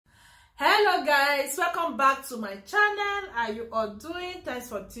Hello guys, welcome back to my channel. How are you all doing? Thanks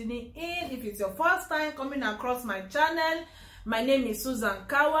for tuning in. If it's your first time coming across my channel, my name is Susan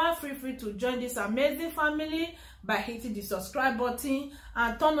KAWA. Feel free to join this amazing family by hitting the subscribe button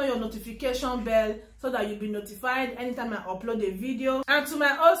and turn on your notification bell so that you'll be notified anytime I upload a video. And to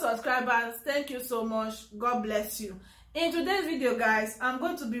my old subscribers, thank you so much. God bless you. In today's video guys, I'm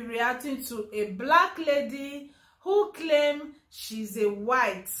going to be reacting to a black lady who claimed she's a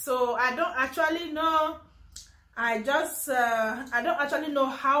white. So I don't actually know. I don't actually know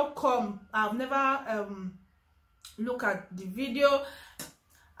how come. I've never looked at the video.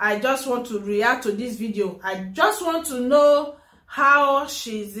 I just want to react to this video. I just want to know how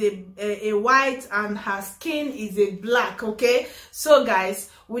she's a white and her skin is a black. Okay, so guys,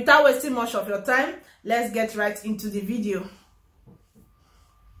 without wasting much of your time, let's get right into the video.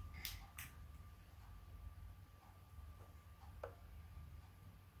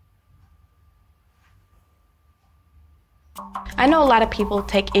 I know a lot of people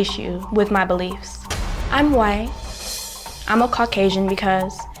take issue with my beliefs. I'm white. I'm a Caucasian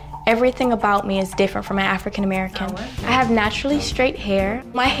because everything about me is different from an African American. I have naturally straight hair.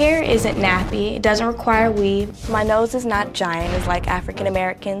 My hair isn't nappy. It doesn't require weave. My nose is not giant as like African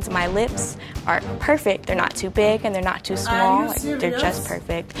Americans. My lips are perfect. They're not too big and they're not too small. They're just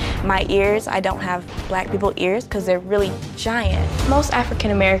perfect. My ears, I don't have black people ears because they're really giant. Most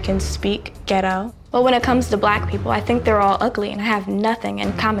African Americans speak ghetto. But when it comes to black people, I think they're all ugly and I have nothing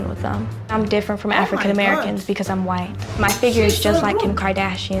in common with them. I'm different from African Americans because I'm white. My figure is just like Kim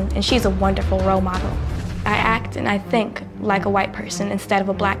Kardashian and she's a wonderful role model. I act and I think like a white person instead of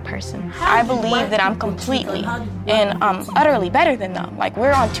a black person. I believe that I'm completely and utterly better than them. Like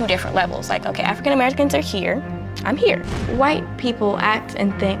we're on two different levels. Like, okay, African Americans are here, I'm here. White people act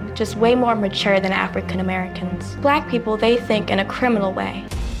and think just way more mature than African Americans. Black people, they think in a criminal way.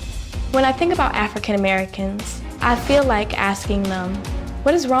 When I think about African Americans, I feel like asking them,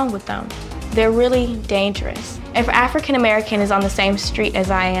 what is wrong with them? They're really dangerous. If an African American is on the same street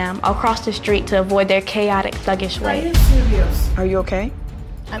as I am, I'll cross the street to avoid their chaotic, thuggish way. Are you serious? Are you okay?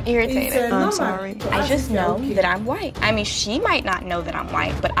 I'm irritated. I'm sorry. I just know that I'm white. I mean, she might not know that I'm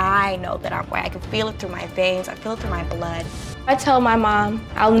white, but I know that I'm white. I can feel it through my veins. I feel it through my blood. I tell my mom,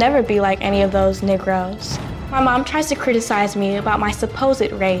 I'll never be like any of those Negroes. My mom tries to criticize me about my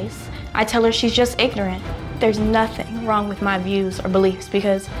supposed race. I tell her she's just ignorant. There's nothing wrong with my views or beliefs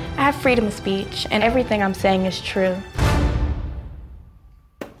because I have freedom of speech and everything I'm saying is true.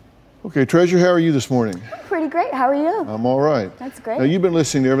 Okay, Treasure, how are you this morning? Pretty great. How are you? I'm all right. That's great. Now, you've been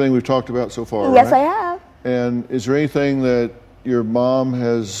listening to everything we've talked about so far, Yes, right? I have. And is there anything that your mom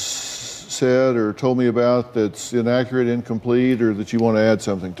has said or told me about that's inaccurate, incomplete, or that you want to add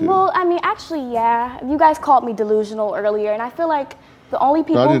something to? Well, I mean, actually, yeah. You guys called me delusional earlier, and I feel like the only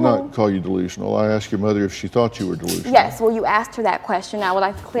people I did not call you delusional. I asked your mother if she thought you were delusional. Yes, well, you asked her that question. I would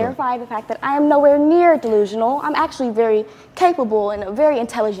like to clarify the fact that I am nowhere near delusional. I'm actually very capable and a very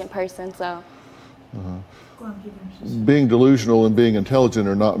intelligent person, so. Being delusional and being intelligent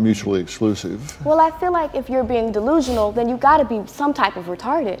are not mutually exclusive. Well, I feel like if you're being delusional, then you got to be some type of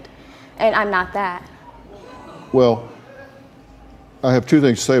retarded, and I'm not that. Well, I have two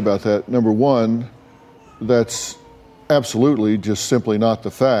things to say about that. Number one, that's absolutely just simply not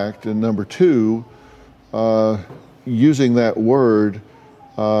the fact. And number two, using that word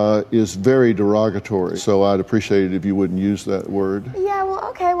is very derogatory. So I'd appreciate it if you wouldn't use that word. Yeah, well,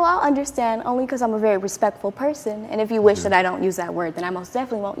 okay, well, I'll understand, only because I'm a very respectful person. And if you wish that I don't use that word, then I most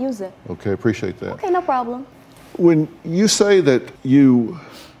definitely won't use it. Okay, appreciate that. Okay, no problem. When you say that you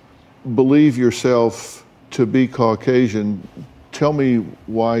believe yourself to be Caucasian, tell me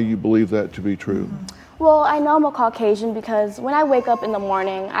why you believe that to be true. Well, I know I'm a Caucasian because when I wake up in the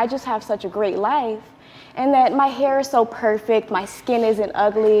morning, I just have such a great life. And that my hair is so perfect, my skin isn't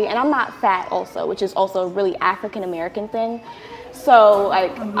ugly, and I'm not fat also, which is also a really African American thing. So,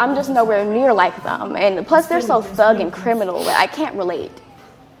 like, I'm just nowhere near like them. And plus, they're so thug and criminal that I can't relate.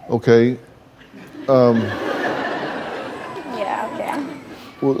 Okay. Yeah, okay.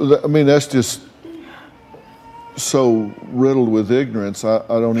 Well, I mean, that's just so riddled with ignorance, I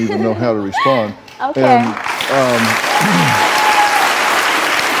don't even know how to respond. Okay.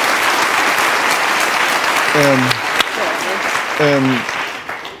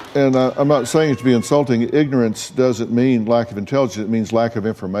 And I'm not saying it to be insulting. Ignorance doesn't mean lack of intelligence, it means lack of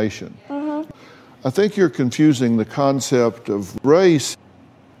information. I think you're confusing the concept of race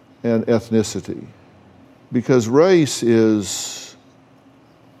and ethnicity, because race is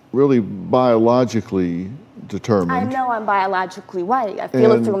really biologically determined. I know I'm biologically white. I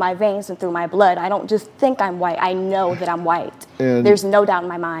feel it through my veins and through my blood. I don't just think I'm white. I know that I'm white. There's no doubt in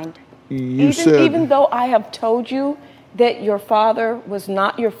my mind. Even though I have told you that your father was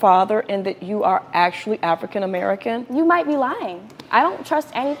not your father and that you are actually African American? You might be lying. I don't trust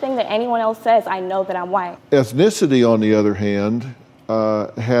anything that anyone else says. I know that I'm white. Ethnicity, on the other hand,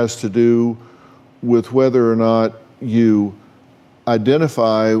 has to do with whether or not you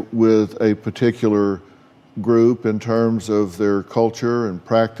identify with a particular group in terms of their culture and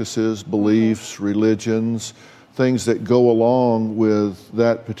practices, beliefs, religions, things that go along with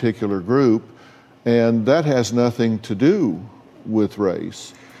that particular group. And that has nothing to do with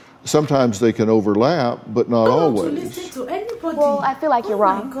race. Sometimes they can overlap, but not always. To listen to anybody. Well, I feel like you're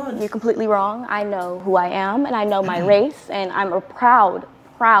wrong. My God. You're completely wrong. I know who I am, and I know my race, and I'm a proud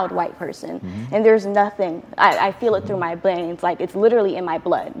white person. And there's nothing, I feel it through my veins, like it's literally in my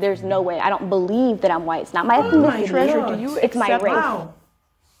blood. There's no way. I don't believe that I'm white. It's not my ethnicity. Treasure, do you it's my race. Wow.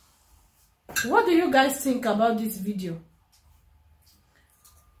 What do you guys think about this video?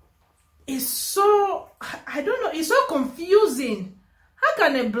 It's so, I don't know, it's so confusing. How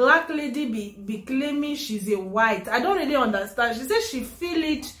can a black lady be claiming she's a white? I don't really understand. She says she feel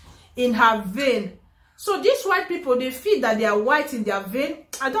it in her vein. So these white people, they feel that they are white in their vein.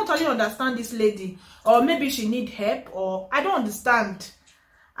 I don't really understand this lady. Or maybe she need help, or I don't understand.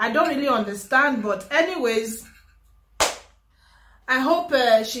 I don't really understand, but anyways, I hope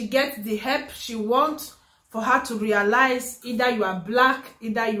she gets the help she wants for her to realize either you are black,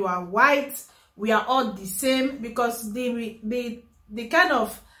 either you are white, we are all the same, because the kind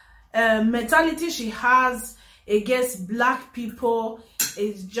of mentality she has against black people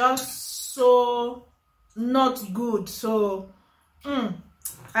is just so not good. So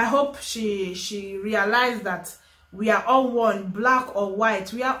I hope she realized that we are all one, black or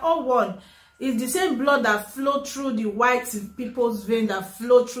white, we are all one. It's the same blood that flow through the white people's vein that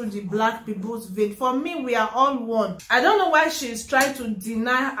flow through the black people's vein. For me, we are all one. I don't know why she's trying to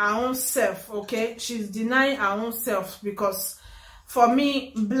deny her own self, okay? She's denying her own self, because for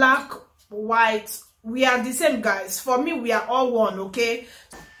me, black, white, we are the same, guys. For me, we are all one, okay?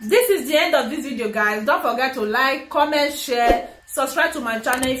 This is the end of this video, guys. Don't forget to like, comment, share, subscribe to my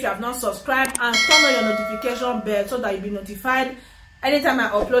channel if you have not subscribed, and turn on your notification bell so that you'll be notified anytime I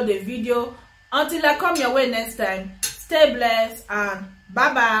upload a video. Until I come your way next time, stay blessed and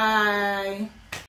bye-bye.